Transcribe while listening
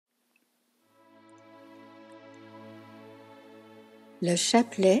Le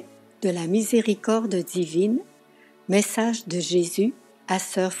chapelet de la miséricorde divine, message de Jésus à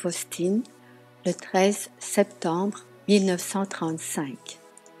Sœur Faustine, le 13 septembre 1935.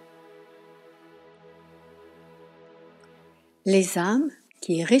 Les âmes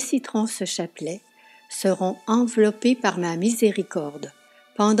qui réciteront ce chapelet seront enveloppées par ma miséricorde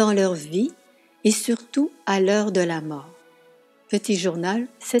pendant leur vie et surtout à l'heure de la mort. Petit journal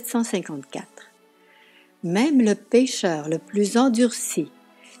 754. Même le pécheur le plus endurci,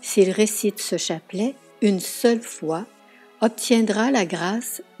 s'il récite ce chapelet une seule fois, obtiendra la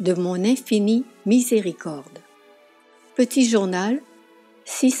grâce de mon infinie miséricorde. Petit journal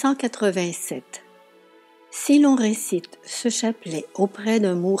 687. Si l'on récite ce chapelet auprès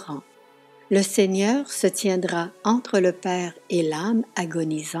d'un mourant, le Seigneur se tiendra entre le Père et l'âme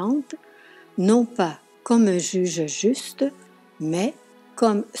agonisante, non pas comme un juge juste, mais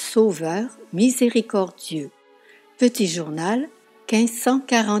comme sauveur miséricordieux. Petit journal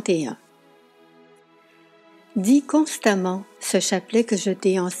 1541. Dis constamment ce chapelet que je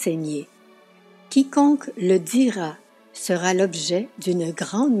t'ai enseigné. Quiconque le dira sera l'objet d'une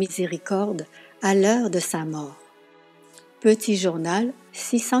grande miséricorde à l'heure de sa mort. Petit journal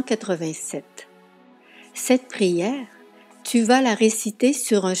 687. Cette prière, tu vas la réciter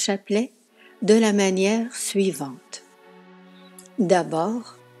sur un chapelet de la manière suivante.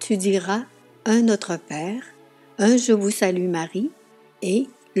 D'abord, tu diras un Notre Père, un Je vous salue Marie et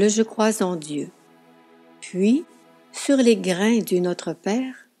le Je crois en Dieu. Puis, sur les grains du Notre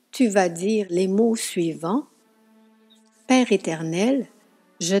Père, tu vas dire les mots suivants. Père éternel,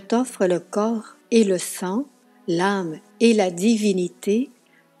 je t'offre le corps et le sang, l'âme et la divinité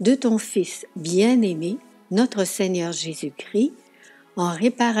de ton Fils bien-aimé, notre Seigneur Jésus-Christ, en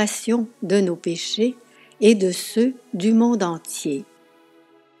réparation de nos péchés et de ceux du monde entier.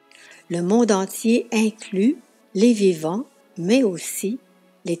 Le monde entier inclut les vivants, mais aussi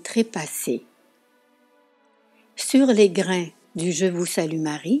les trépassés. Sur les grains du Je vous salue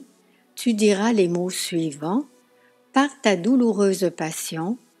Marie, tu diras les mots suivants. Par ta douloureuse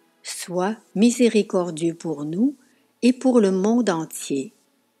passion, sois miséricordieux pour nous et pour le monde entier.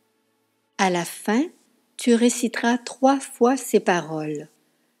 À la fin, tu réciteras 3 fois ces paroles.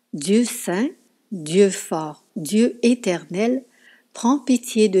 Dieu saint, Dieu fort, Dieu éternel, prends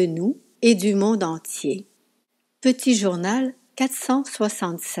pitié de nous et du monde entier. Petit journal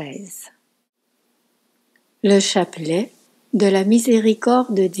 476. Le chapelet de la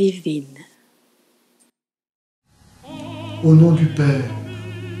miséricorde divine. Au nom du Père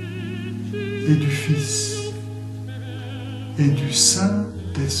et du Fils et du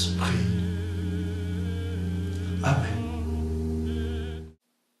Saint-Esprit. Amen.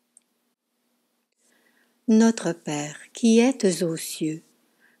 Notre Père qui êtes aux cieux,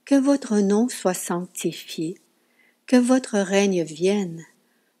 que votre nom soit sanctifié, que votre règne vienne,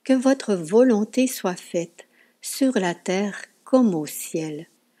 que votre volonté soit faite sur la terre comme au ciel.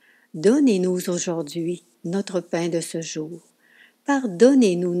 Donnez-nous aujourd'hui notre pain de ce jour.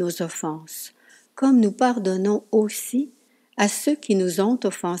 Pardonnez-nous nos offenses, comme nous pardonnons aussi à ceux qui nous ont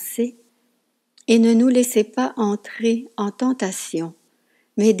offensés. Et ne nous laissez pas entrer en tentation,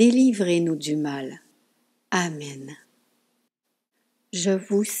 mais délivrez-nous du mal. Amen. Je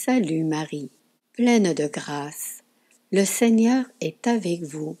vous salue Marie, pleine de grâce. Le Seigneur est avec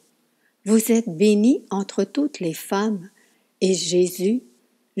vous. Vous êtes bénie entre toutes les femmes, et Jésus,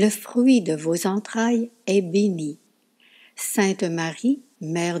 le fruit de vos entrailles, est béni. Sainte Marie,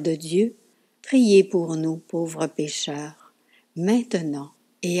 Mère de Dieu, priez pour nous pauvres pécheurs, maintenant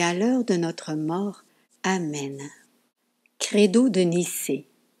et à l'heure de notre mort. Amen. Credo de Nicée.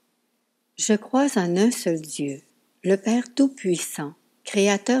 Je crois en un seul Dieu, le Père Tout-Puissant,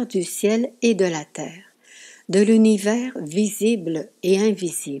 Créateur du ciel et de la terre, de l'univers visible et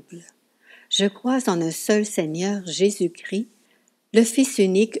invisible. Je crois en un seul Seigneur Jésus-Christ, le Fils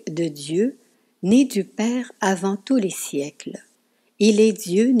unique de Dieu, né du Père avant tous les siècles. Il est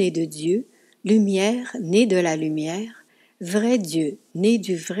Dieu né de Dieu, lumière née de la lumière, vrai Dieu né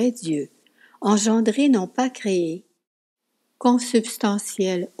du vrai Dieu, engendré non pas créé,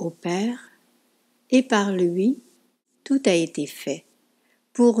 consubstantiel au Père, et par lui tout a été fait.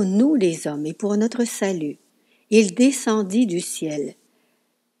 Pour nous les hommes et pour notre salut, il descendit du ciel.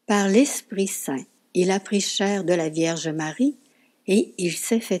 Par l'Esprit Saint, il a pris chair de la Vierge Marie et il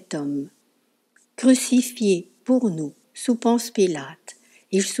s'est fait homme. Crucifié pour nous sous Ponce Pilate,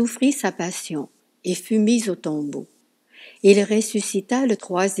 il souffrit sa passion et fut mis au tombeau. Il ressuscita le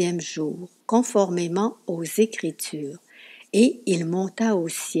 3e jour, conformément aux Écritures, et il monta au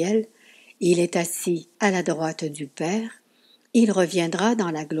ciel. Il est assis à la droite du Père. Il reviendra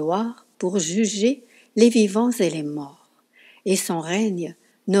dans la gloire pour juger les vivants et les morts. et son règne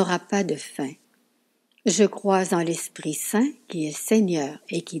n'aura pas de fin. Je crois en l'Esprit Saint qui est Seigneur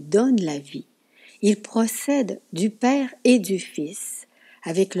et qui donne la vie. Il procède du Père et du Fils.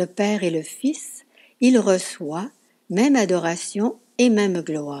 Avec le Père et le Fils, il reçoit même adoration et même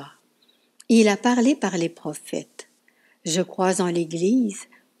gloire. Il a parlé par les prophètes. Je crois en l'Église,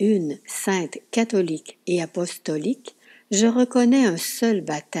 une, sainte, catholique et apostolique. Je reconnais un seul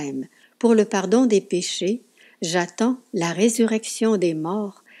baptême pour le pardon des péchés. J'attends la résurrection des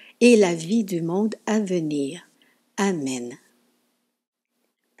morts et la vie du monde à venir. Amen.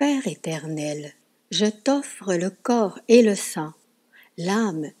 Père éternel, je t'offre le corps et le sang,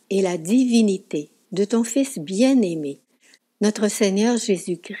 l'âme et la divinité de ton Fils bien-aimé, notre Seigneur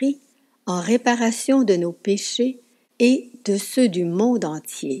Jésus-Christ, en réparation de nos péchés et de ceux du monde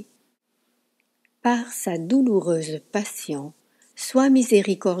entier. Par sa douloureuse passion, sois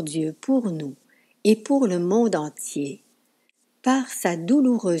miséricordieux pour nous et pour le monde entier. Par sa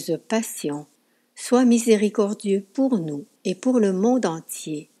douloureuse passion, sois miséricordieux pour nous et pour le monde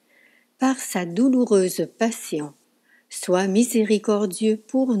entier. Par sa douloureuse passion, sois miséricordieux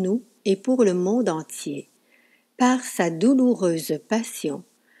pour nous et pour le monde entier. Par sa douloureuse passion,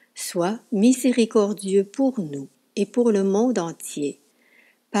 sois miséricordieux pour nous et pour le monde entier.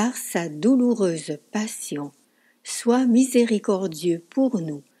 Par sa douloureuse passion, sois miséricordieux pour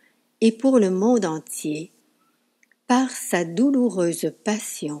nous et pour le monde entier. Par sa douloureuse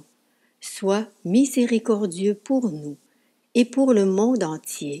passion, sois miséricordieux pour nous et pour le monde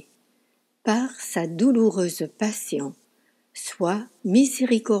entier. Par sa douloureuse passion, sois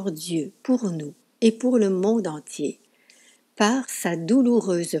miséricordieux pour nous et pour le monde entier. Par sa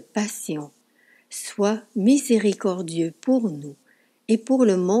douloureuse passion, sois miséricordieux pour nous et pour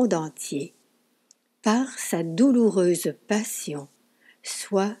le monde entier. Par sa douloureuse passion,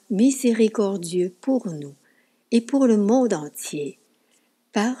 sois miséricordieux pour nous et pour le monde entier.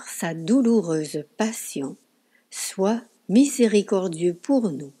 Par sa douloureuse passion, sois miséricordieux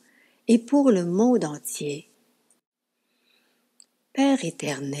pour nous et pour le monde entier. Père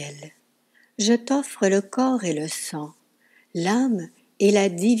éternel, je t'offre le corps et le sang, l'âme et la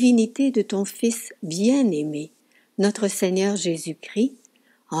divinité de ton Fils bien-aimé, notre Seigneur Jésus-Christ,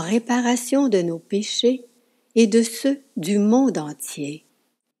 en réparation de nos péchés et de ceux du monde entier.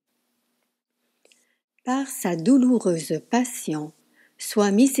 Par sa douloureuse passion,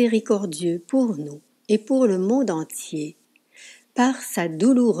 sois miséricordieux pour nous et pour le monde entier. Par sa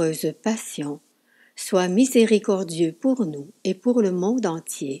douloureuse passion, sois miséricordieux pour nous et pour le monde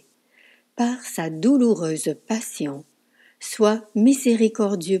entier. Par sa douloureuse passion, sois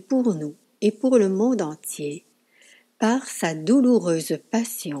miséricordieux pour nous et pour le monde entier. Par sa douloureuse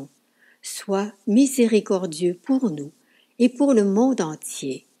passion, sois miséricordieux pour nous et pour le monde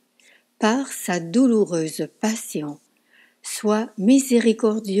entier. Par sa douloureuse passion, sois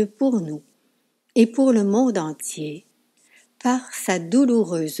miséricordieux pour nous et pour le monde entier. Par sa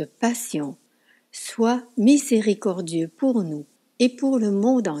douloureuse passion, sois miséricordieux pour nous et pour le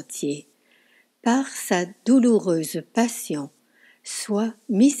monde entier. Par sa douloureuse passion, sois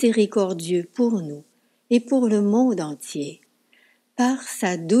miséricordieux pour nous et pour le monde entier. Par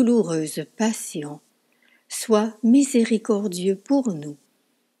sa douloureuse passion, sois miséricordieux pour nous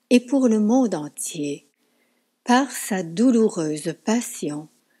et pour le monde entier. Par sa douloureuse passion,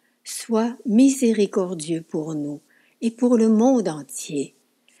 sois miséricordieux pour nous et pour le monde entier.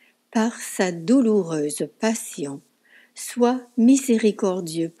 Par sa douloureuse passion, sois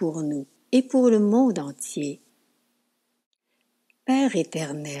miséricordieux pour nous et pour le monde entier. Père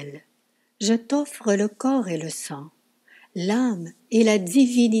éternel, je t'offre le corps et le sang, l'âme et la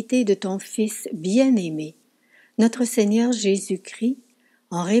divinité de ton Fils bien-aimé, notre Seigneur Jésus-Christ,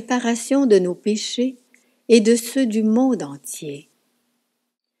 en réparation de nos péchés et de ceux du monde entier.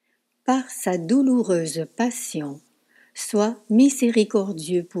 Par sa douloureuse passion, sois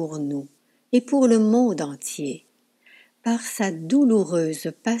miséricordieux pour nous et pour le monde entier. Par sa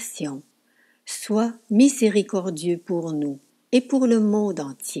douloureuse passion, sois miséricordieux pour nous et pour le monde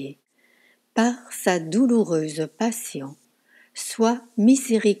entier. Par sa douloureuse passion, sois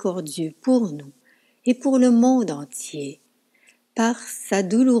miséricordieux pour nous et pour le monde entier. Par sa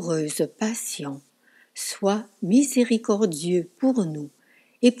douloureuse passion, sois miséricordieux pour nous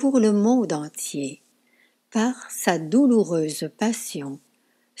et pour le monde entier. Par sa douloureuse passion,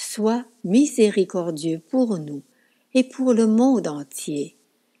 sois miséricordieux pour nous et pour le monde entier.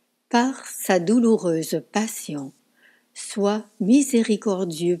 Par sa douloureuse passion, sois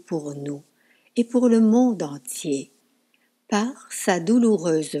miséricordieux pour nous et pour le monde entier. Par sa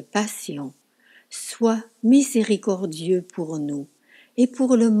douloureuse passion, sois miséricordieux pour nous et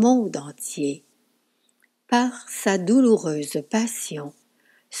pour le monde entier. par sa douloureuse passion,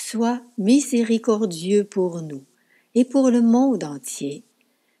 sois miséricordieux pour nous et pour le monde entier.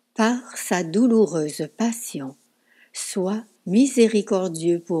 Par sa douloureuse passion, sois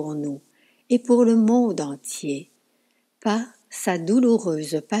miséricordieux pour nous et pour le monde entier. Par sa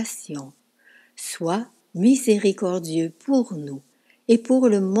douloureuse passion, sois miséricordieux pour nous et pour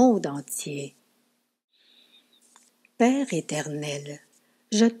le monde entier. Père éternel,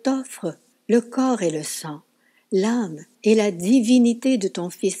 je t'offre le corps et le sang, l'âme et la divinité de ton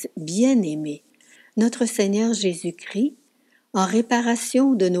Fils bien-aimé, notre Seigneur Jésus-Christ, en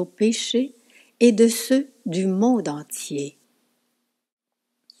réparation de nos péchés et de ceux du monde entier.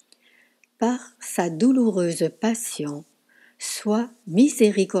 Par sa douloureuse passion, sois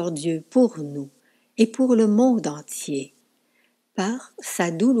miséricordieux pour nous et pour le monde entier. Par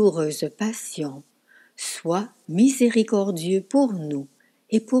sa douloureuse passion, sois miséricordieux pour nous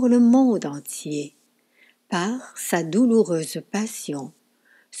et pour le monde entier. Par sa douloureuse passion,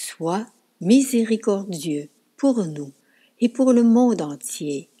 sois miséricordieux pour nous et pour le monde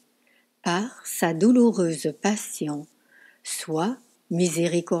entier. Par sa douloureuse passion, sois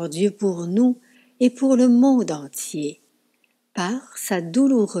miséricordieux pour nous et pour le monde entier. Par sa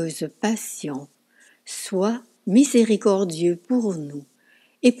douloureuse passion, sois miséricordieux pour nous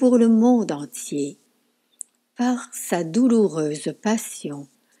et pour le monde entier. Par sa douloureuse passion,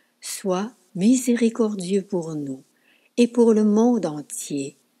 sois miséricordieux pour nous et pour le monde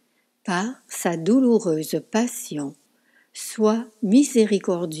entier. Par sa douloureuse passion, sois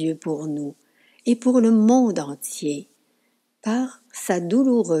miséricordieux pour nous et pour le monde entier. Par sa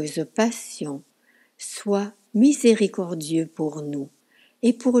douloureuse passion, sois miséricordieux pour nous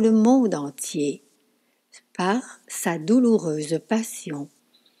et pour le monde entier. Par sa douloureuse passion,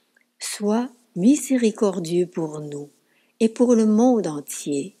 sois miséricordieux pour nous et pour le monde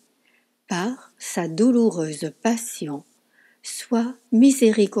entier. Par sa douloureuse passion, sois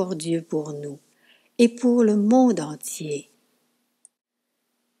miséricordieux pour nous et pour le monde entier.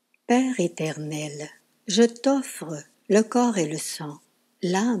 Père éternel, je t'offre le corps et le sang,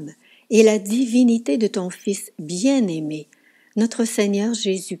 l'âme et la divinité de ton Fils bien-aimé, notre Seigneur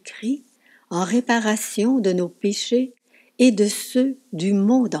Jésus-Christ, en réparation de nos péchés et de ceux du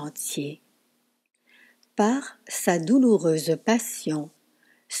monde entier. Par sa douloureuse passion,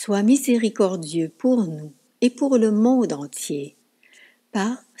 sois miséricordieux pour nous et pour le monde entier.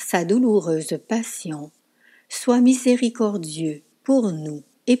 Par sa douloureuse passion, sois miséricordieux pour nous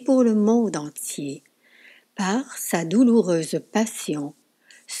et pour le monde entier. Par sa douloureuse passion,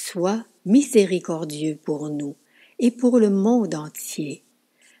 sois miséricordieux pour nous et pour le monde entier.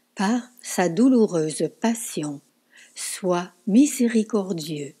 Par sa douloureuse passion, sois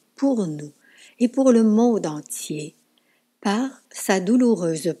miséricordieux pour nous et pour le monde entier. Par sa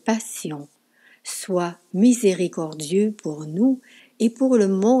douloureuse passion, sois miséricordieux pour nous et pour le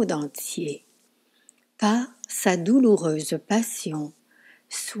monde entier. Par sa douloureuse passion,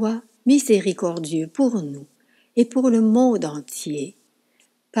 sois miséricordieux pour nous et pour le monde entier.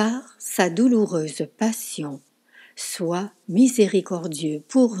 Par sa douloureuse passion, sois miséricordieux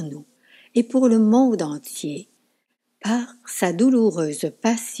pour nous et pour le monde entier. Par sa douloureuse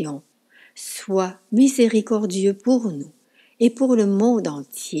passion, sois miséricordieux pour nous et pour le monde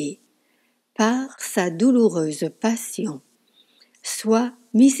entier. Par sa douloureuse passion, sois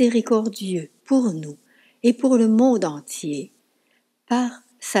miséricordieux pour nous et pour le monde entier. Par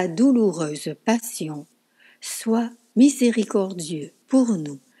sa douloureuse passion, sois miséricordieux pour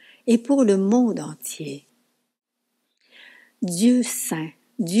nous et pour le monde entier. Dieu saint,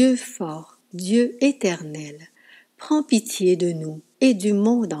 Dieu fort, Dieu éternel, prends pitié de nous et du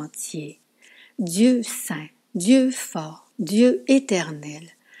monde entier. Dieu saint, Dieu fort, Dieu éternel,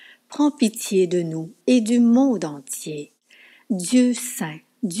 prends pitié de nous et du monde entier. Dieu saint,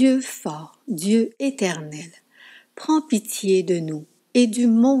 Dieu fort, Dieu éternel, prends pitié de nous et du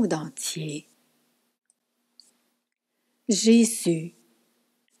monde entier. Jésus,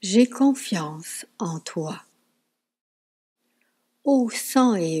 j'ai confiance en toi. Ô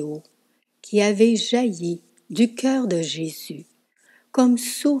sang et eau qui avez jailli du cœur de Jésus, comme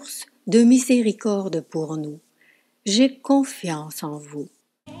source de miséricorde pour nous, j'ai confiance en vous.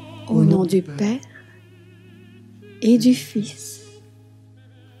 Au nom du Père et du Fils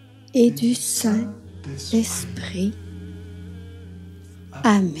et du Saint-Esprit.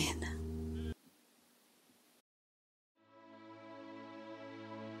 Amen.